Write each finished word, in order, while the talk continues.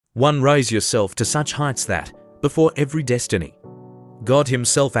1. Raise yourself to such heights that, before every destiny, God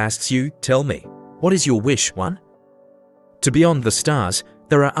Himself asks you, tell me, what is your wish? 1. To beyond the stars,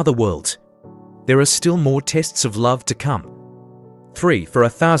 there are other worlds. There are still more tests of love to come. 3. For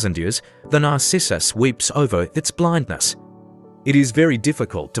 1,000 years, the narcissus weeps over its blindness. It is very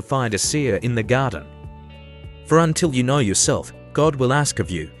difficult to find a seer in the garden. For until you know yourself, God will ask of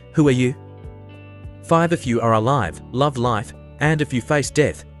you, who are you? 5. If you are alive, love life, and if you face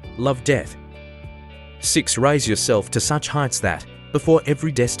death, love death. 6. Raise yourself to such heights that, before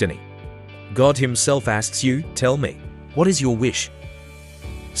every destiny, God Himself asks you, tell me, what is your wish?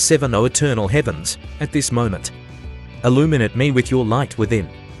 7. O eternal heavens, at this moment, illuminate me with your light within.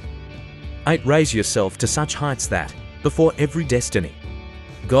 8. Raise yourself to such heights that, before every destiny,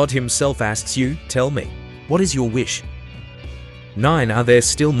 God Himself asks you, tell me, what is your wish? 9. Are there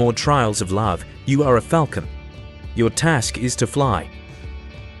still more trials of love? You are a falcon. Your task is to fly.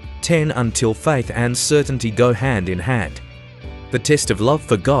 10. Until faith and certainty go hand in hand, the test of love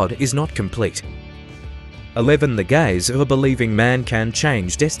for God is not complete. 11. The gaze of a believing man can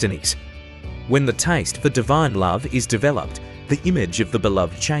change destinies. When the taste for divine love is developed, the image of the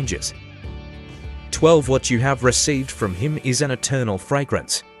beloved changes. 12. What you have received from Him is an eternal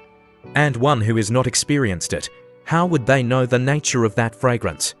fragrance. And one who has not experienced it, how would they know the nature of that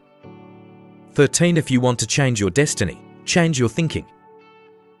fragrance? 13. If you want to change your destiny, change your thinking.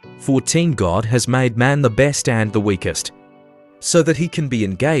 14. God has made man the best and the weakest, so that he can be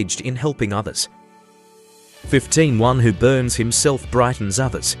engaged in helping others. 15. One who burns himself brightens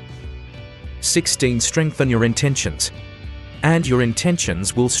others. 16. Strengthen your intentions, and your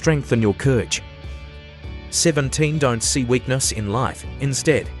intentions will strengthen your courage. 17. Don't see weakness in life,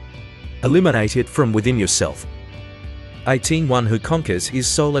 instead, eliminate it from within yourself. 18. One who conquers his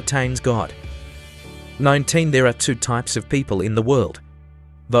soul attains God. 19. There are two types of people in the world: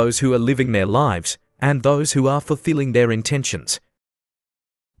 those who are living their lives and those who are fulfilling their intentions.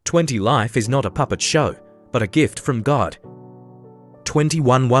 20. Life is not a puppet show, but a gift from God.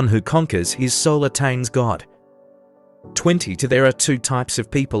 21. One who conquers his soul attains God. 22. There are two types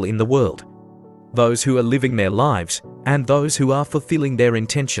of people in the world: those who are living their lives and those who are fulfilling their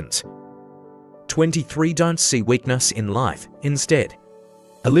intentions. 23. Don't see weakness in life, instead,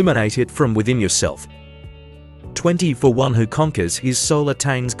 eliminate it from within yourself. 24. One who conquers his soul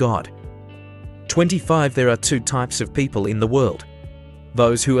attains God. 25. There are two types of people in the world: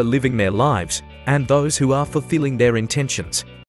 those who are living their lives and those who are fulfilling their intentions.